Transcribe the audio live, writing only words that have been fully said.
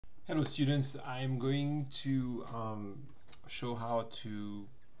Hello students, I'm going to show how to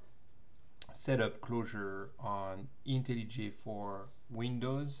set up Clojure on IntelliJ for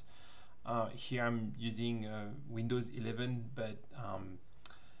Windows. Here I'm using Windows 11, but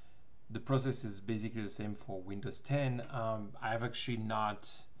the process is basically the same for Windows 10. I have actually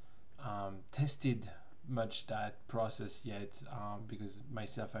not tested much that process yet because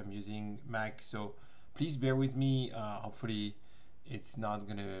myself I'm using Mac, so please bear with me. Hopefully it's not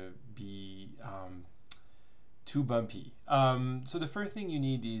gonna be too bumpy. So the first thing you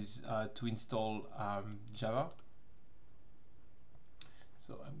need is to install Java.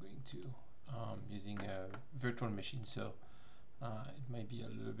 So I'm going to using a virtual machine, so it might be a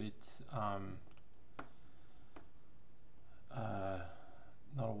little bit not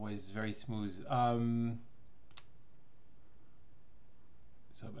always very smooth.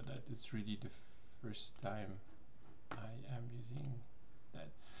 So about that, it's really the first time I am using that.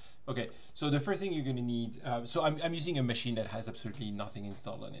 Okay, so the first thing you're going to need, so I'm using a machine that has absolutely nothing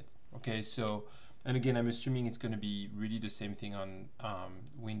installed on it. Okay, so, and again, I'm assuming it's going to be really the same thing on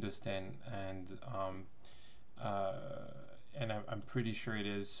Windows 10 and I'm pretty sure it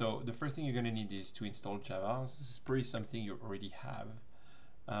is. So the first thing you're going to need is to install Java. This is probably something you already have.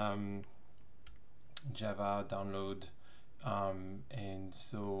 Java download, and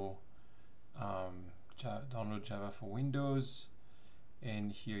so download Java for Windows,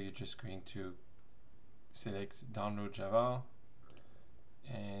 and here you're just going to select download Java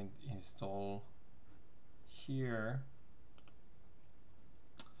and install here.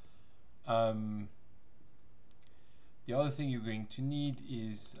 The other thing you're going to need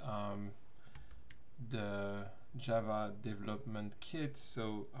is the Java development kit,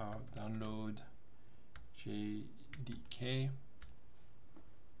 so download JDK.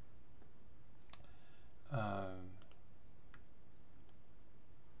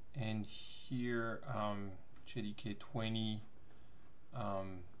 And here JDK 20,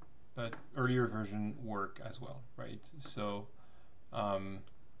 but earlier version work as well, right? So we're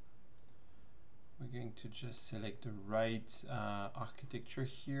going to just select the right architecture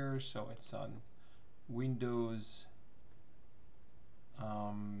here, so it's on Windows.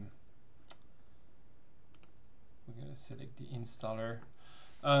 We're going to select the installer,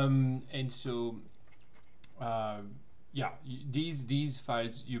 and so yeah, these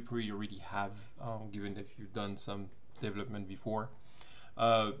files you probably already have, given that you've done some development before.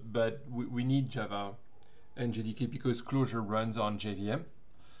 But we need Java and JDK because Clojure runs on JVM.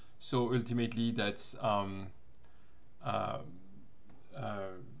 So ultimately, that's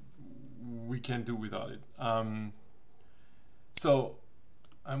we can't do without it. So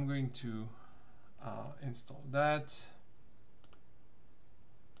I'm going to install that.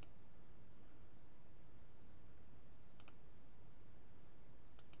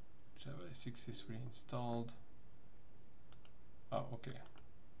 Java is successfully installed. Oh, okay.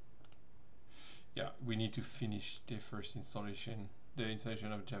 Yeah, we need to finish the first installation, the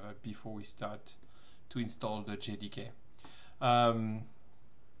installation of Java, before we start to install the JDK. There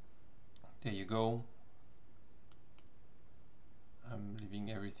you go. I'm leaving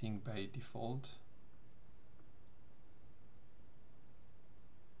everything by default.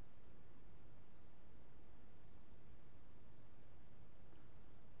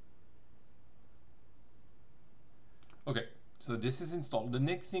 Okay, so this is installed. The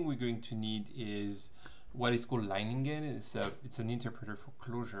next thing we're going to need is what is called Leiningen. It's an interpreter for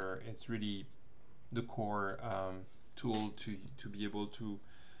Clojure. It's really the core tool to be able to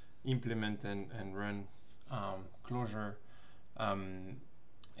implement and run Clojure.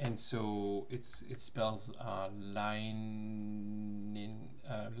 And so it spells Leiningen,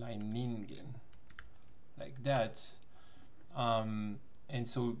 like that. And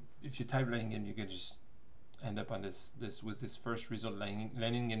so if you type Leiningen, you can just end up on this with this first result,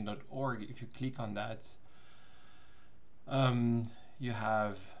 Leiningen.org. If you click on that, you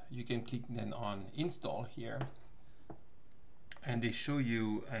can click then on install here, and they show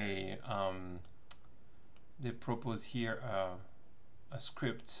you a they propose here a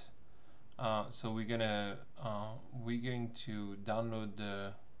script. So we're going to download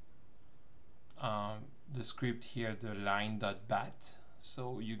the script here, the line.bat.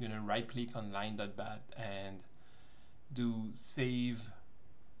 So you're going to right click on line.bat and do save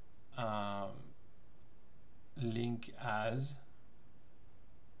link as.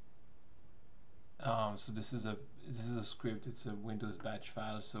 So this is a script. It's a Windows batch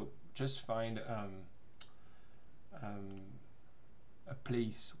file. So just find a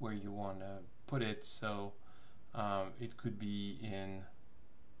place where you want to put it. So it could be in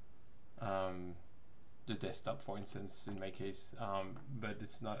the desktop, for instance, in my case, but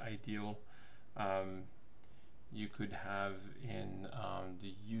it's not ideal. You could have in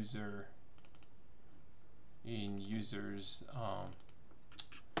the users in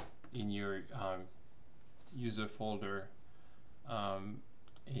your user folder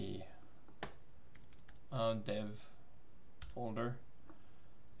a dev folder,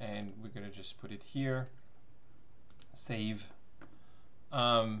 and we're gonna just put it here, save.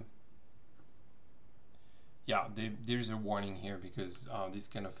 Yeah, there's a warning here because these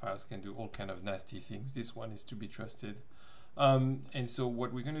kind of files can do all kind of nasty things. This one is to be trusted. And so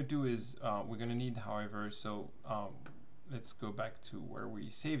what we're gonna do is we're gonna need, however, so let's go back to where we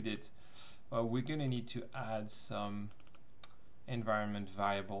saved it. We're gonna need to add some environment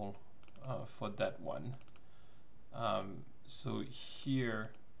variable for that one. So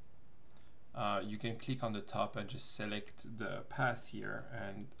here you can click on the top and just select the path here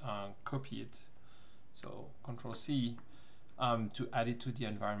and copy it. So Control C to add it to the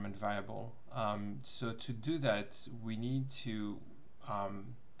environment variable. So to do that, we need to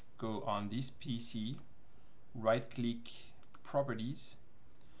go on this PC, right-click Properties,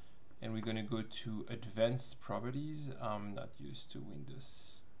 and we're going to go to Advanced Properties. I'm not used to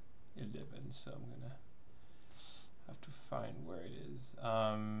Windows 11, so I'm going to have to find where it is.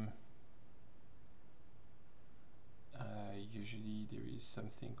 Usually there is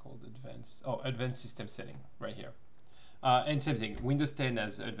something called advanced system setting right here. And same thing, Windows 10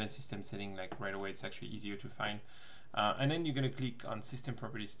 has advanced system setting, like right away. It's actually easier to find. And then you're going to click on system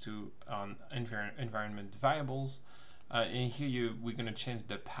properties to environment variables. And here we're going to change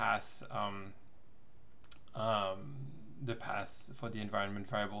the path for the environment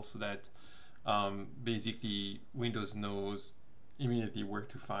variable, so that basically Windows knows immediately where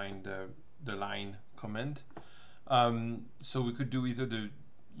to find the line command. So we could do either the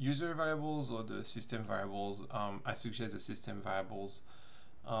user variables or the system variables. I suggest the system variables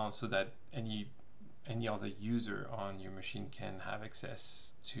so that any other user on your machine can have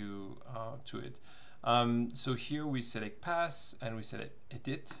access to it. So here we select pass and we select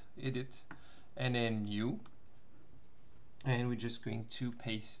edit, and then new, and we're just going to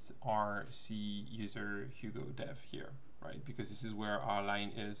paste our C user Hugo dev here, right? Because this is where our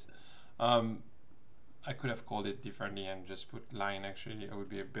line is. I could have called it differently and just put line. Actually, it would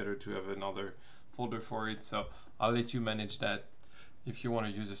be better to have another folder for it. So I'll let you manage that if you want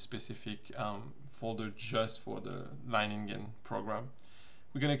to use a specific folder just for the lining program.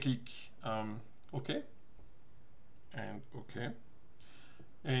 We're going to click OK and OK.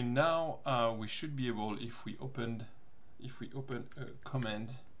 And now we should be able, if we open a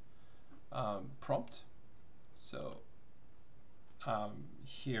command prompt, so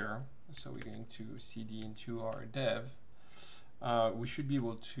here, so we're going to cd into our dev, we should be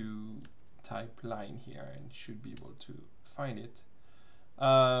able to type line here and should be able to find it.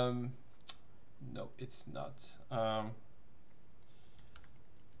 No, it's not.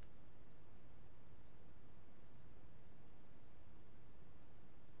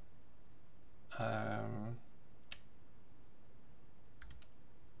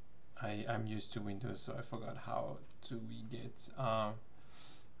 I'm used to Windows, so I forgot how do we get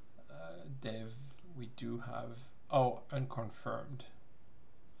dev. We do have, oh, unconfirmed.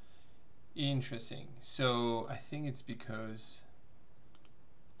 Interesting. So I think it's because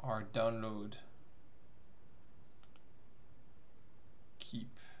our download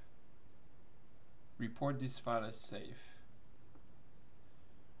keep report this file as safe.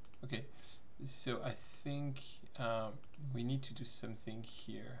 Okay, so I think we need to do something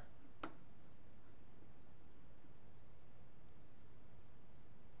here.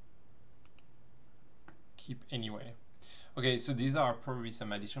 Keep anyway. Okay, so these are probably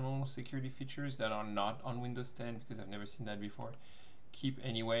some additional security features that are not on Windows 10 because I've never seen that before. Keep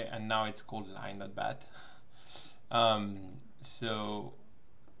anyway, and now it's called line.bat. So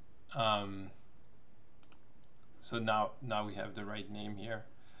now we have the right name here.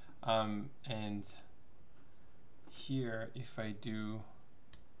 And here, if I do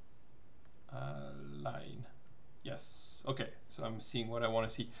line, yes, okay, so I'm seeing what I want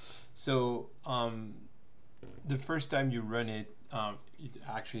to see. So the first time you run it, it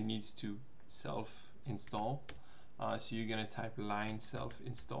actually needs to self-install. So you're going to type line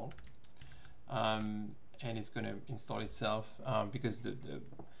self-install, and it's going to install itself because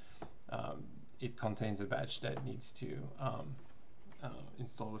it contains a batch that needs to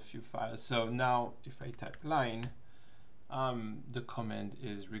install a few files. So now if I type line, the command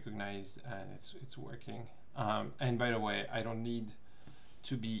is recognized and it's working. And by the way, I don't need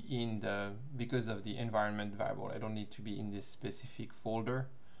to be in because of the environment variable, I don't need to be in this specific folder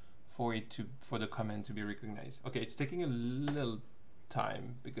for the command to be recognized. Okay, it's taking a little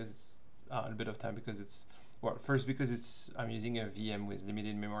time because it's a bit of time because it's, well, first because I'm using a VM with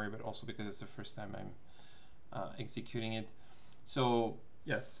limited memory, but also because it's the first time I'm executing it. So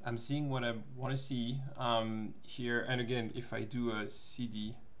yes, I'm seeing what I want to see here. And again, if I do a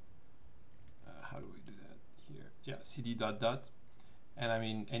cd, how do we do that here? Yeah, cd dot dot, and I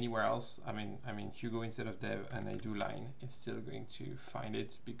mean anywhere else, I mean Hugo instead of dev, and I do line, it's still going to find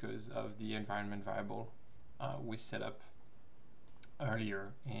it because of the environment variable we set up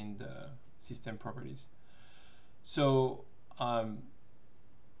earlier in the system properties. So I'm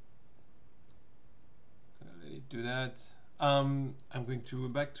gonna let it do that. I'm going to go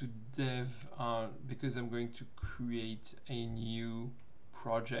back to dev because I'm going to create a new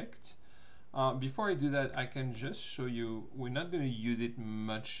project. Before I do that, I can just show you, we're not going to use it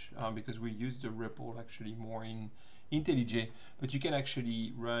much because we use the REPL actually more in IntelliJ, but you can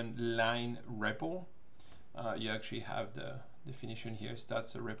actually run line REPL. You actually have the definition here,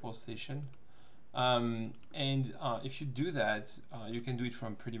 starts a REPL session. And if you do that, you can do it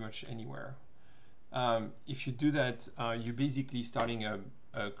from pretty much anywhere. If you do that, you're basically starting a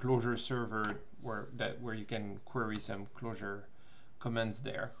Clojure server where you can query some Clojure commands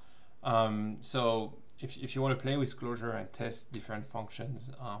there. So if you want to play with Clojure and test different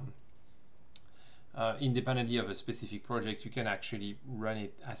functions independently of a specific project, you can actually run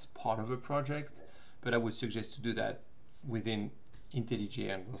it as part of a project, but I would suggest to do that within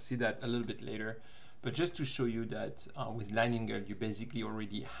IntelliJ, and we'll see that a little bit later. But just to show you that with Leininger, you basically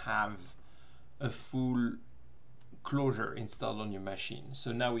already have a full Clojure installed on your machine.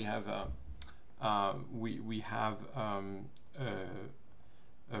 So now we have a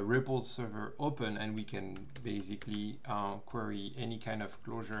REPL server open, and we can basically query any kind of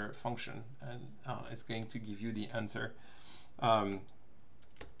Clojure function, and it's going to give you the answer.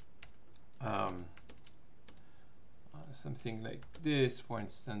 Something like this, for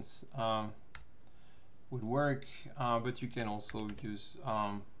instance, would work, but you can also use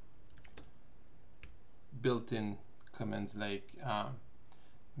built-in commands like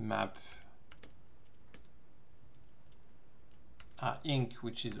map inc,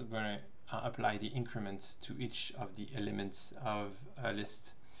 which is going to apply the increments to each of the elements of a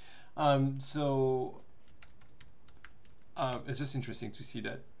list. So it's just interesting to see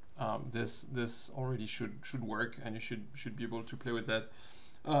that this already should work, and you should be able to play with that.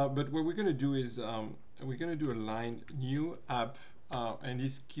 But what we're going to do is we're going to do a line new app, and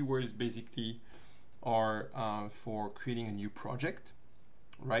these keywords basically are for creating a new project,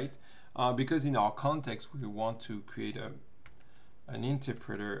 right? Because in our context we want to create an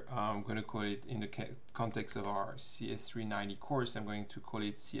interpreter. I'm going to call it, in the context of our CS390 course, I'm going to call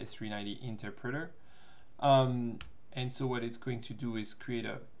it CS390 interpreter. And so what it's going to do is create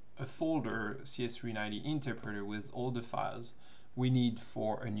a folder, CS390 interpreter, with all the files we need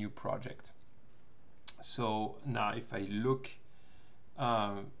for a new project. So now if I look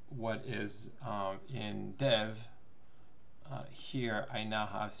what is in dev, here I now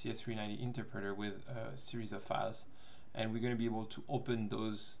have CS390 interpreter with a series of files, and we're going to be able to open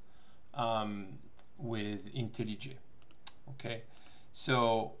those with IntelliJ. Okay,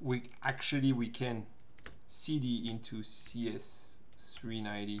 so we can cd into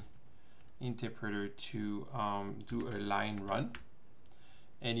CS390 interpreter to do a line run,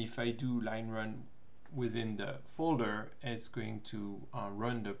 and if I do line run within the folder, it's going to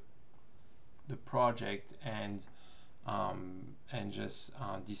run the project and just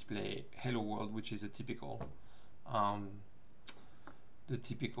display hello world, which is a typical the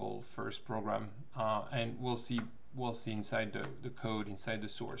typical first program, and we'll see inside the code, inside the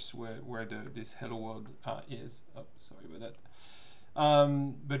source, where this hello world is. Oh, sorry about that.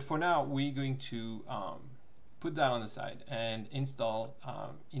 But for now, we're going to put that on the side and install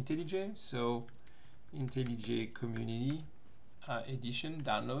IntelliJ. So IntelliJ Community Edition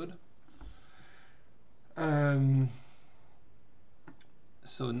download.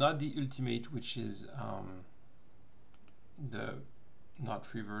 So not the ultimate, which is the not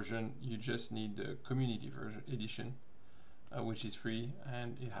free version. You just need the community version edition, which is free,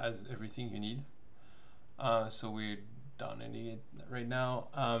 and it has everything you need. So we're downloading it right now.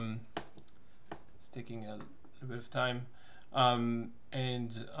 It's taking a little bit of time,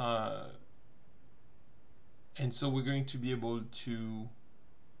 and so we're going to be able to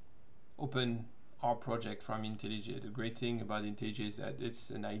open our project from IntelliJ. The great thing about IntelliJ is that it's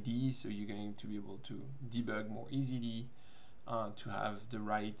an IDE, so you're going to be able to debug more easily, to have the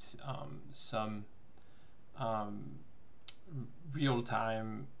right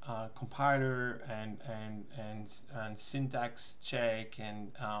real-time compiler and syntax check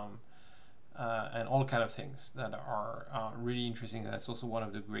and all kind of things that are really interesting. And that's also one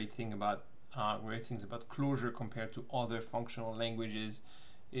of the great things about Clojure compared to other functional languages,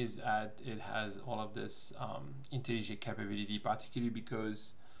 is that it has all of this IntelliJ capability, particularly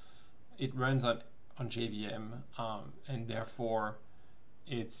because it runs on JVM, and therefore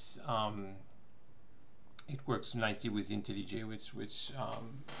it's it works nicely with IntelliJ, which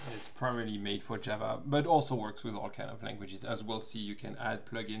is primarily made for Java, but also works with all kind of languages. As we'll see, you can add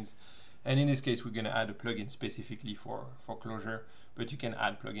plugins, and in this case, we're going to add a plugin specifically for Clojure, but you can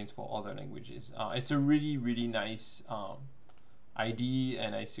add plugins for other languages. It's a really nice IDE,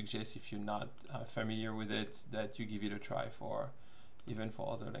 and I suggest, if you're not familiar with it, that you give it a try for even for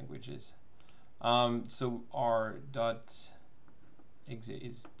other languages. So our .exe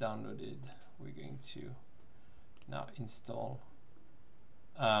is downloaded. We're going to now install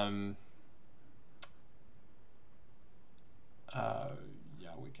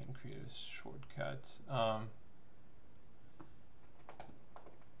yeah, we can create a shortcut.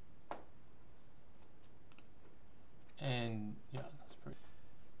 And yeah, that's pretty.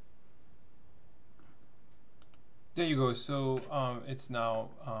 There you go. So it's now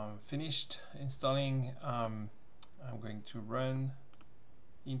finished installing. I'm going to run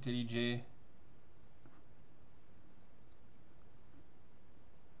IntelliJ.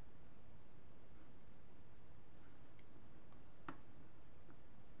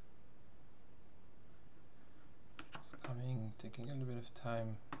 It's coming, taking a little bit of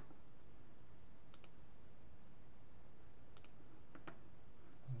time.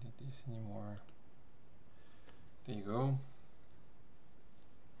 Don't need this anymore. There you go.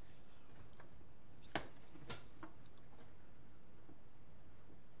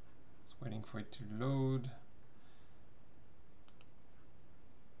 It's waiting for it to load.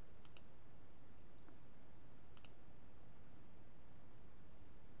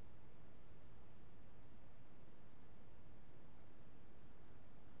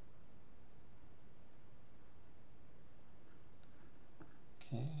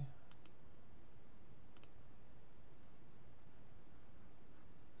 Okay.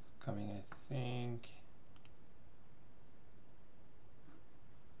 It's coming, I think.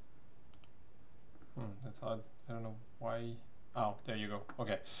 That's odd. I don't know why. Oh, there you go.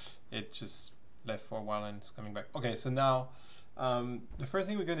 Okay. It just left for a while and it's coming back. Okay, so now the first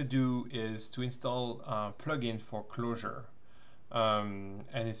thing we're going to do is to install plugin for Clojure. And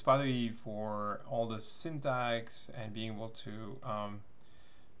it's partly for all the syntax and being able to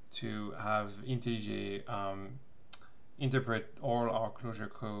have IntelliJ interpret all our Clojure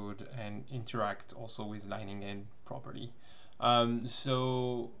code and interact also with Lightning properly.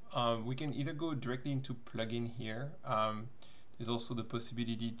 We can either go directly into plugin here. There's also the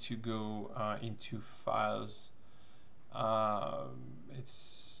possibility to go into files.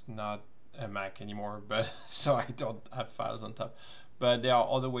 It's not a Mac anymore, but so I don't have files on top. But there are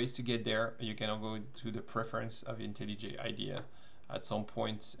other ways to get there. You can go to the preference of IntelliJ IDEA at some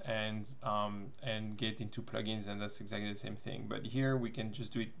point and get into plugins, and that's exactly the same thing. But here we can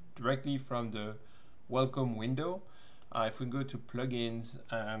just do it directly from the welcome window. If we go to plugins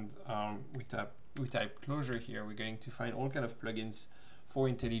and we type Clojure here, we're going to find all kind of plugins for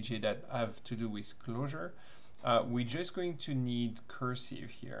IntelliJ that have to do with Clojure. We're just going to need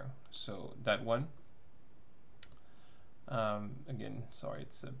cursive here, so that one. Again, sorry,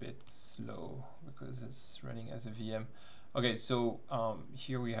 it's a bit slow because it's running as a VM. Okay, so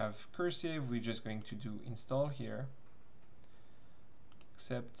here we have cursive. We're just going to do install here,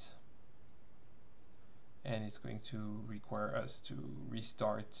 accept, and it's going to require us to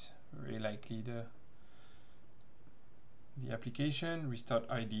restart very likely the application, restart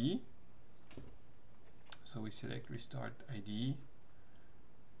IDE. So we select restart IDE,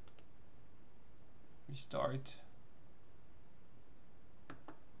 restart.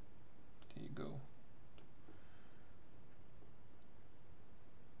 There you go.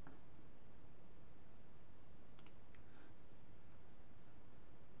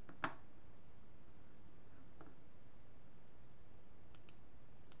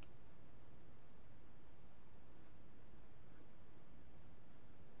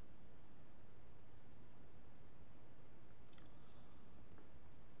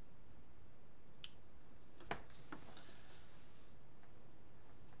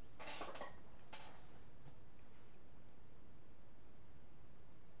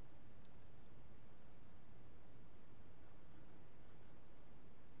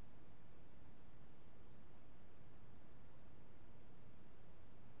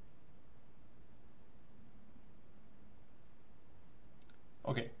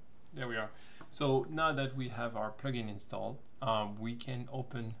 So now that we have our plugin installed, we can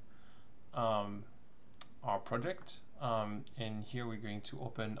open our project, and here we're going to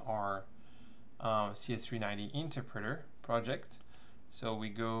open our CS390 interpreter project. So we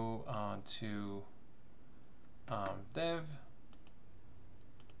go to dev,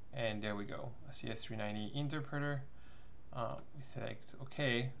 and there we go, a CS390 interpreter. We select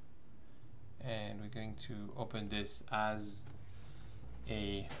OK, and we're going to open this as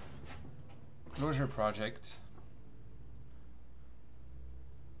a Clojure project.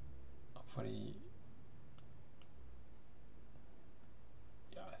 Hopefully,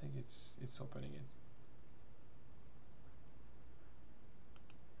 yeah, I think it's opening it.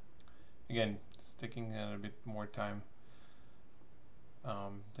 Again, it's taking a little bit more time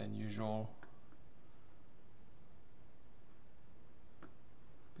than usual,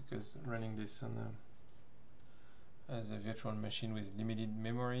 because running this on as a virtual machine with limited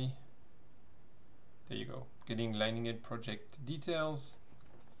memory. There you go, getting Lightning Edge project details.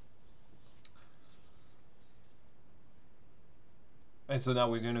 And so now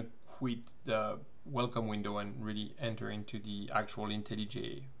we're going to quit the welcome window and really enter into the actual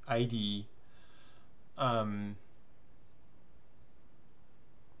IntelliJ IDE.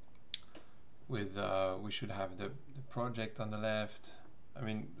 We should have the project on the left. I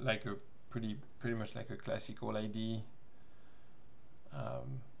mean, like a pretty much like a classical IDE.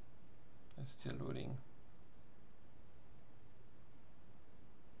 It's still loading.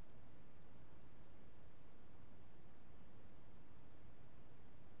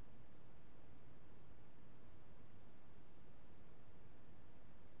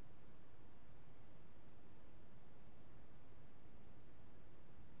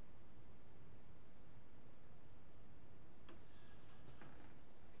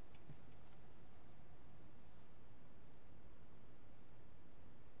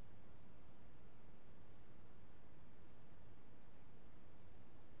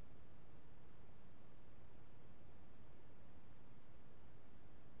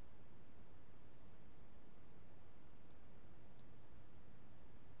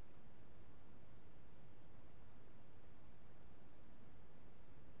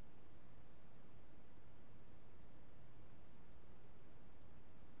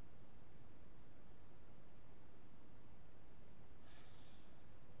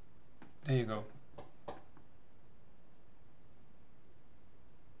 There you go.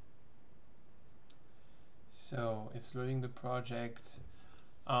 So it's loading the project.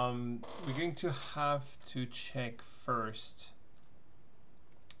 We're going to have to check first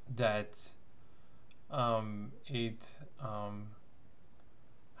that it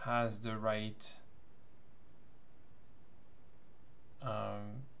has the right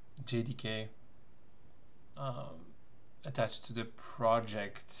JDK attached to the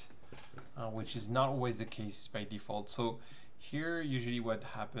project, which is not always the case by default. So here usually what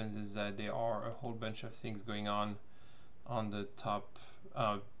happens is that there are a whole bunch of things going on the top,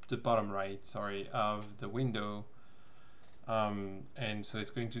 the bottom right, sorry, of the window. And so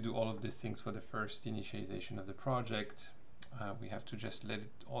it's going to do all of these things for the first initialization of the project. We have to just let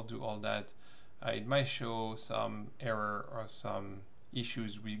it all do all that. It might show some error or some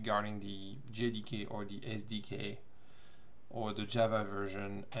issues regarding the JDK or the SDK or the Java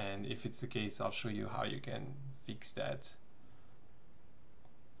version, and if it's the case, I'll show you how you can fix that.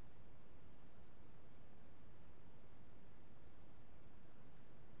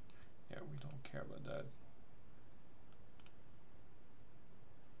 Yeah, we don't care about that.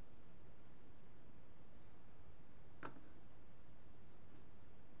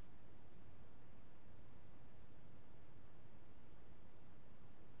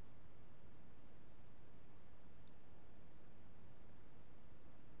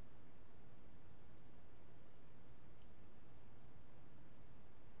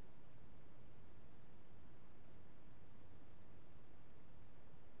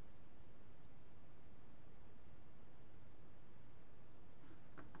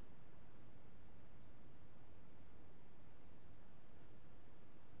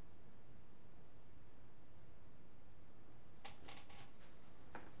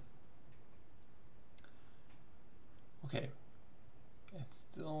 Okay, it's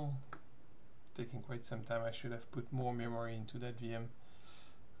still taking quite some time. I should have put more memory into that VM.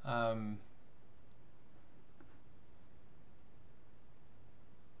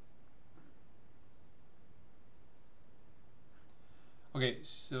 Okay,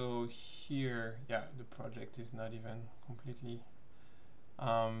 so here, yeah, the project is not even completely,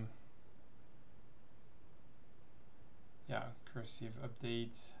 yeah, cursive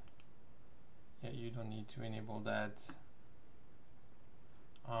update. Yeah, you don't need to enable that.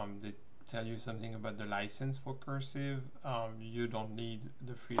 The tell you something about the license for cursive. You don't need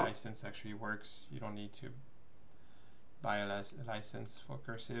the free license, actually works. You don't need to buy a license for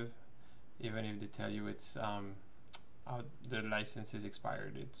cursive, even if they tell you it's the license is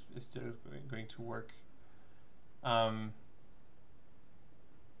expired. It's still going to work. So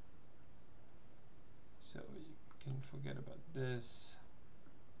you can forget about this.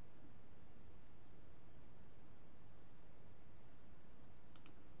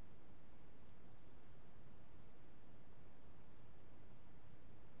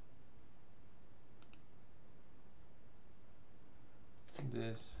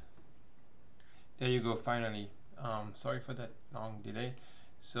 This. There you go, finally. Sorry for that long delay.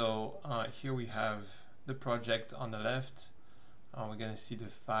 So here we have the project on the left. We're going to see the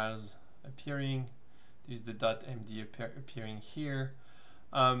files appearing. There's the .md appearing here.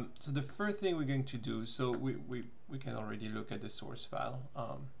 So the first thing we're going to do, so we can already look at the source file.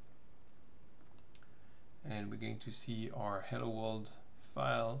 And we're going to see our hello world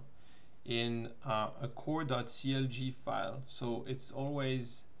file in a core.clj file. So it's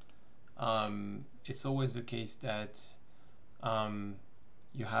always the case that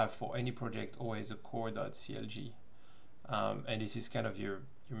you have for any project always a core.clj, and this is kind of your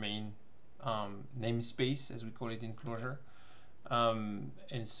main namespace, as we call it in Clojure.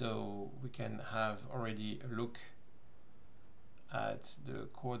 And so we can have already a look at the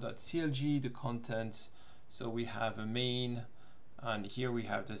core.clj, the content. So we have a main, and here we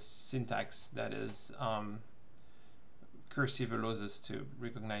have the syntax that is cursive allows us to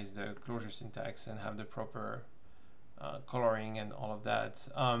recognize the Clojure syntax and have the proper coloring and all of that,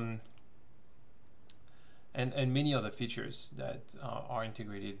 and many other features that are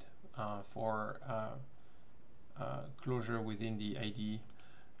integrated for Clojure within the IDE.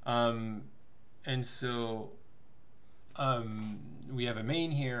 And so we have a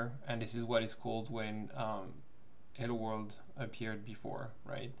main here, and this is what it's called when Hello World appeared before,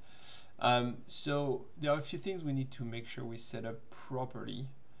 right? So there are a few things we need to make sure we set up properly.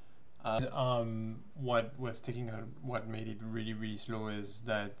 What made it really slow is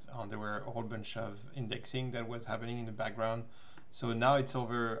that there were a whole bunch of indexing that was happening in the background. So now it's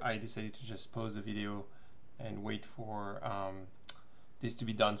over. I decided to just pause the video and wait for this to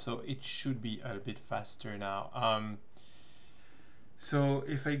be done. So it should be a bit faster now. So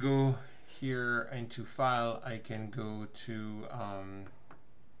if I go here into file, I can go to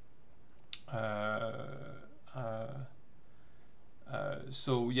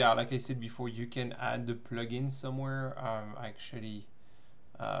so yeah, like I said before, you can add the plugin somewhere. I actually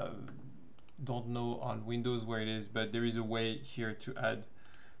don't know on Windows where it is, but there is a way here to add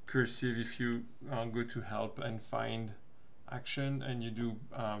cursive. If you go to help and find action and you do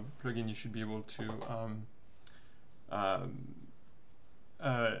plugin, you should be able to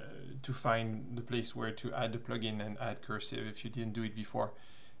find the place where to add the plugin and add cursive if you didn't do it before.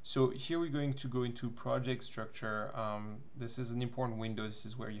 So here we're going to go into project structure. This is an important window. This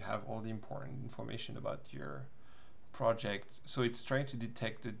is where you have all the important information about your project. So it's trying to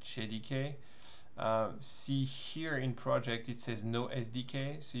detect the JDK. See here in project, it says no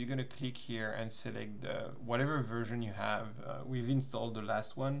SDK. So you're going to click here and select whatever version you have. We've installed the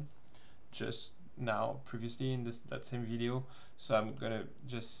last one just now previously in that same video. So I'm going to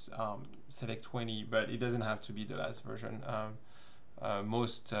just select 20, but it doesn't have to be the last version.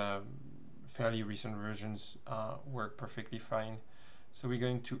 Most fairly recent versions work perfectly fine. So we're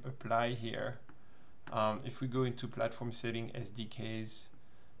going to apply here. If we go into platform setting SDKs,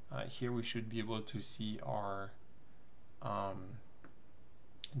 here we should be able to see our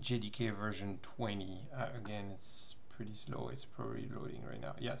JDK version 20. Again, it's pretty slow. It's probably loading right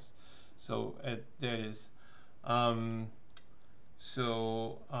now. Yes. So there it is.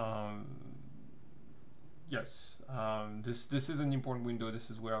 Yes, this is an important window. This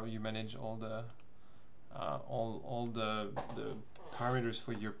is where you manage all the parameters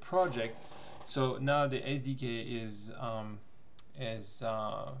for your project. So now the SDK is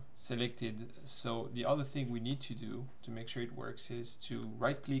selected. So the other thing we need to do to make sure it works is to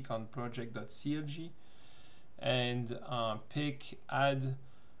right click on project.clj and pick add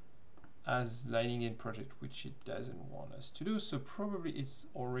as lining in project, which it doesn't want us to do. So probably it's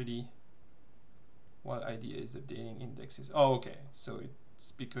already, what idea is updating indexes. Oh, okay. So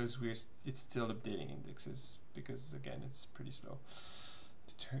it's because it's still updating indexes, because again, it's pretty slow.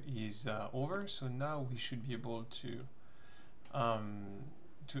 It is over. So now we should be able to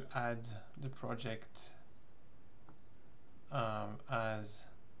add the project as,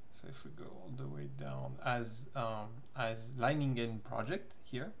 so if we go all the way down as lining in project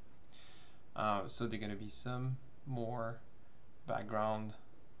here. So there are going to be some more background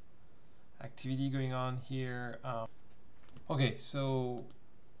activity going on here. Okay, so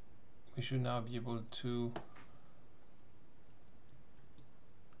we should now be able to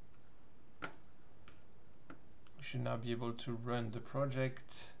run the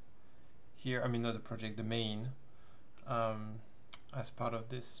project here. I mean, not the project, the main, as part of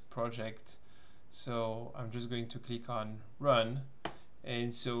this project. So I'm just going to click on run,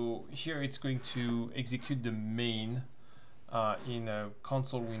 and so here it's going to execute the main in a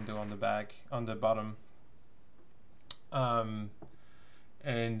console window on the bottom.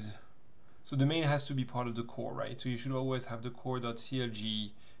 And so the main has to be part of the core, right? So you should always have the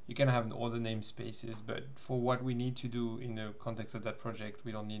core.clj. You can have other namespaces, but for what we need to do in the context of that project,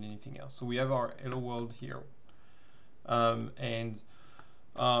 we don't need anything else. So we have our hello world here. But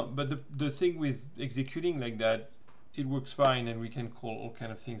the thing with executing like that, it works fine, and we can call all kind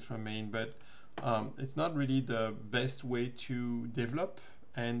of things from main, but it's not really the best way to develop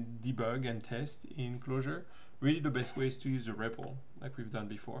and debug and test in Clojure. Really the best way is to use a REPL, like we've done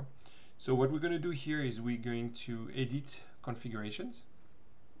before. So what we're going to do here is we're going to edit configurations.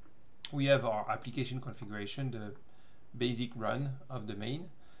 We have our application configuration, the basic run of the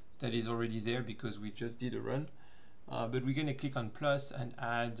main, that is already there because we just did a run. But we're going to click on plus and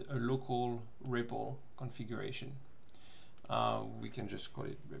add a local REPL configuration. We can just call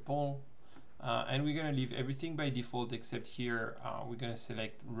it REPL. And we're going to leave everything by default except here we're going to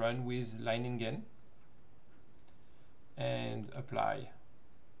select run with Leiningen and apply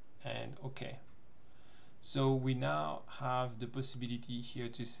and OK. So we now have the possibility here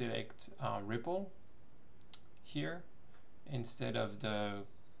to select REPL here instead of the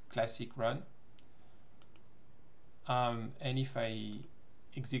classic run. And if I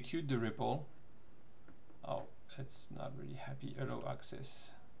execute the REPL, oh, that's not really happy, allow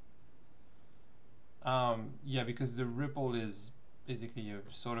access. Yeah, because the REPL is basically a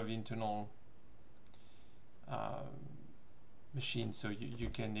sort of internal machine, so you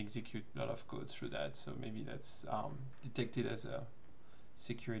can execute a lot of code through that. So maybe that's detected as a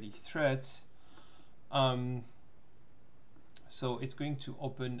security threat. So it's going to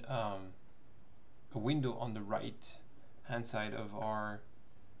open a window on the right hand side of our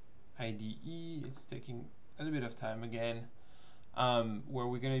IDE. It's taking a little bit of time again, where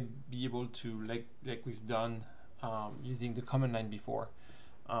we're going to be able to, like we've done using the command line before,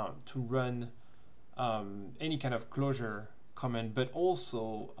 to run any kind of Clojure command, but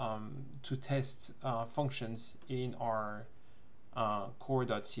also to test functions in our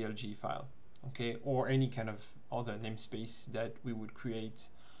core.clj file, okay, or any kind of other namespace that we would create.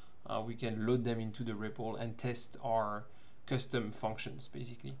 We can load them into the REPL and test our custom functions,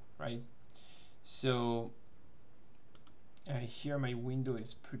 basically, right? So here my window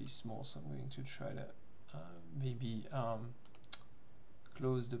is pretty small, so I'm going to try to maybe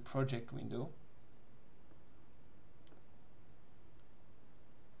close the project window.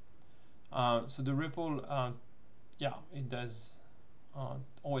 So the REPL, yeah, it does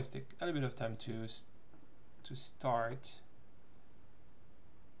always take a little bit of time to start.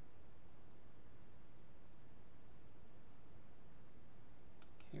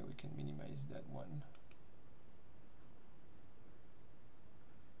 Here we can minimize that one.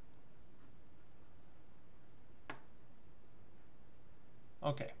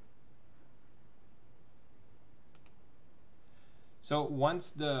 Okay. So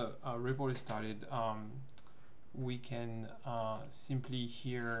once the REPL is started, we can simply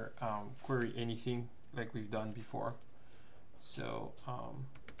here query anything like we've done before. So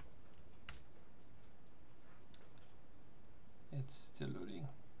it's still loading.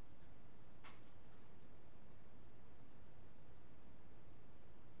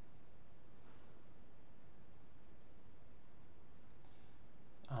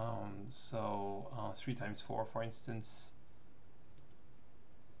 So 3 times 4, for instance.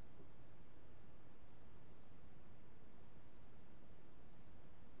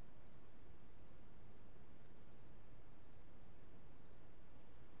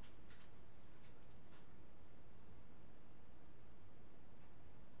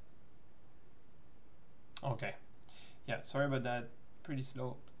 Okay, yeah, sorry about that, pretty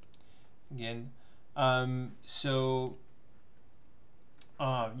slow again.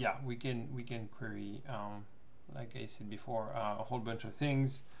 Yeah, we can query, like I said before, a whole bunch of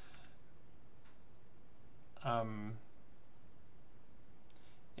things. And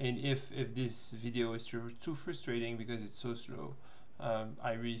if this video is too frustrating because it's so slow,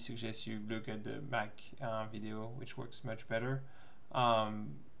 I really suggest you look at the Mac video, which works much better.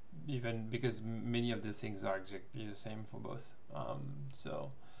 Even because many of the things are exactly the same for both.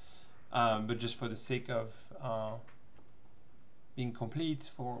 But just for the sake of being complete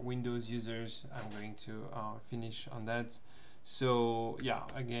for Windows users. I'm going to finish on that. So yeah,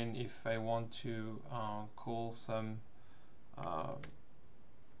 again, if I want to call some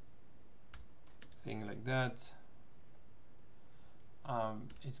thing like that,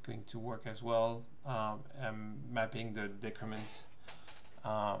 it's going to work as well. I'm mapping the decrement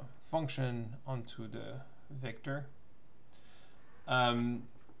function onto the vector.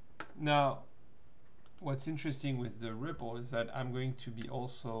 Now, what's interesting with the REPL is that I'm going to be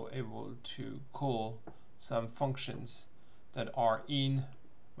also able to call some functions that are in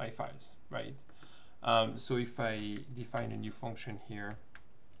my files, right? So if I define a new function here,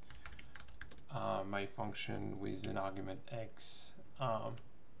 my function with an argument x,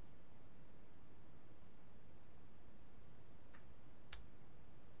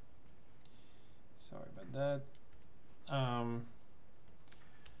 sorry about that,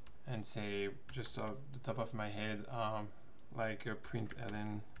 and say just off the top of my head, like a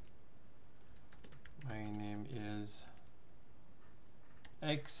println, my name is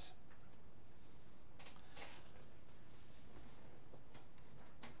x.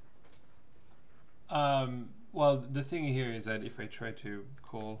 Well, the thing here is that if I try to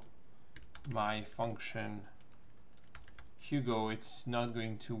call my function Hugo, it's not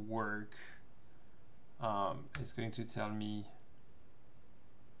going to work. It's going to tell me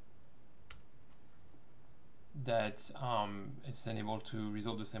that it's unable to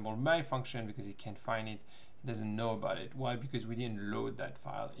resolve the symbol my function because it can't find it. It doesn't know about it. Why? Because we didn't load that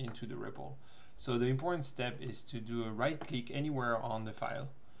file into the REPL. So the important step is to do a right click anywhere on the file,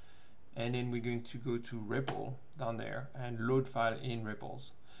 and then we're going to go to REPL down there and load file in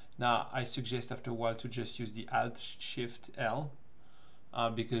REPLs. Now I suggest after a while to just use the Alt-Shift-L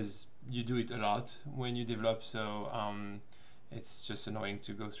because you do it a lot when you develop, so it's just annoying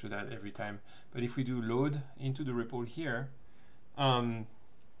to go through that every time. But if we do load into the REPL here,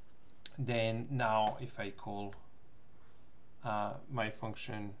 then now if I call my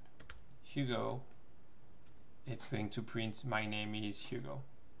function Hugo, it's going to print my name is Hugo,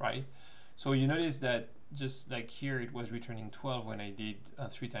 right? So you notice that just like here it was returning 12 when I did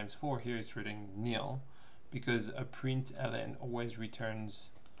 3 times 4, here it's returning nil, because a println always returns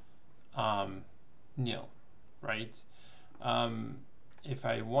nil, right? If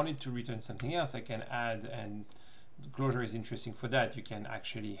I wanted to return something else, I can add, and Clojure is interesting for that. You can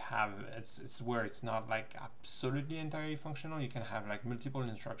actually have, it's where it's not like absolutely entirely functional. You can have like multiple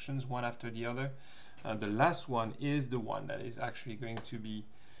instructions, one after the other. The last one is the one that is actually going to be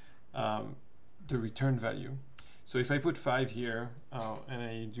the return value. So if I put 5 here and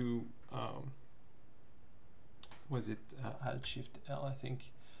I do, was it Alt-Shift-L, I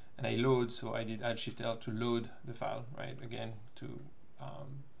think, and I load, so I did Alt-Shift-L to load the file, right, again, to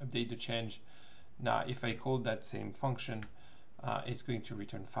update the change. Now, if I call that same function, it's going to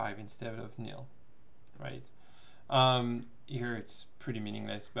return 5 instead of nil, right? Here it's pretty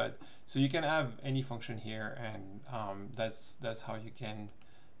meaningless, but so you can have any function here, and that's how you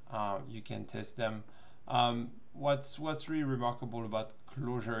can test them. What's really remarkable about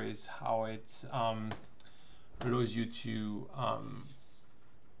Clojure is how it allows you to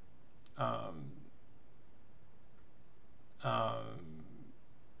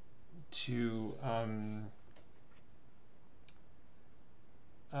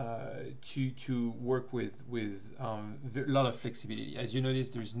work with a lot of flexibility. As you notice,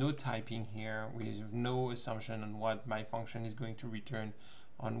 there's no typing here. We have no assumption on what my function is going to return,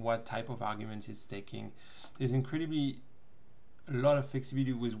 on what type of argument it's taking. There's incredibly a lot of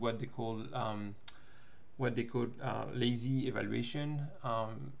flexibility with what they call lazy evaluation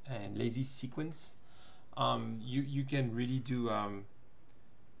and lazy sequence. You can really do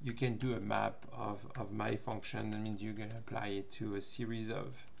you can do a map of my function. That means you're going to apply it to a series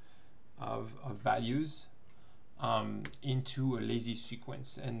of values into a lazy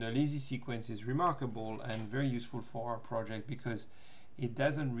sequence. And the lazy sequence is remarkable and very useful for our project because it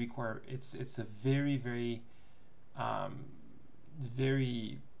doesn't require, it's a very, very,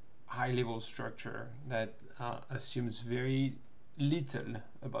 very high level structure that assumes very little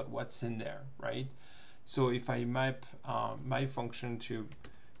about what's in there, right? So if I map my function to,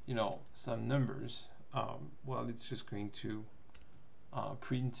 you know, some numbers, well, it's just going to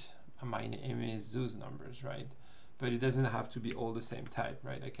print my name is those numbers, right? But it doesn't have to be all the same type,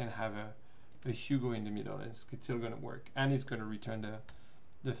 right? I can have a Hugo in the middle and it's still going to work, and it's going to return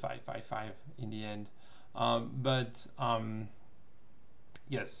the 555 in the end.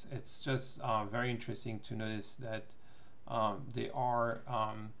 Yes, it's just very interesting to notice that there are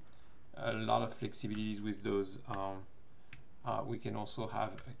a lot of flexibilities with those we can also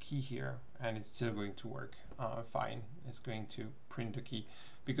have a key here, and it's still going to work fine. It's going to print the key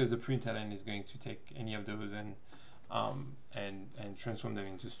because the println is going to take any of those and transform them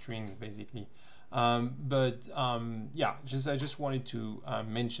into strings basically. Yeah, I just wanted to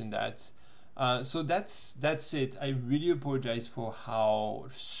mention that. So that's it. I really apologize for how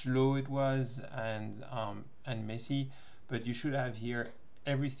slow it was and messy, but you should have here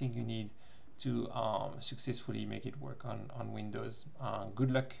everything you need to successfully make it work on Windows.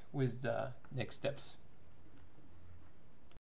 Good luck with the next steps.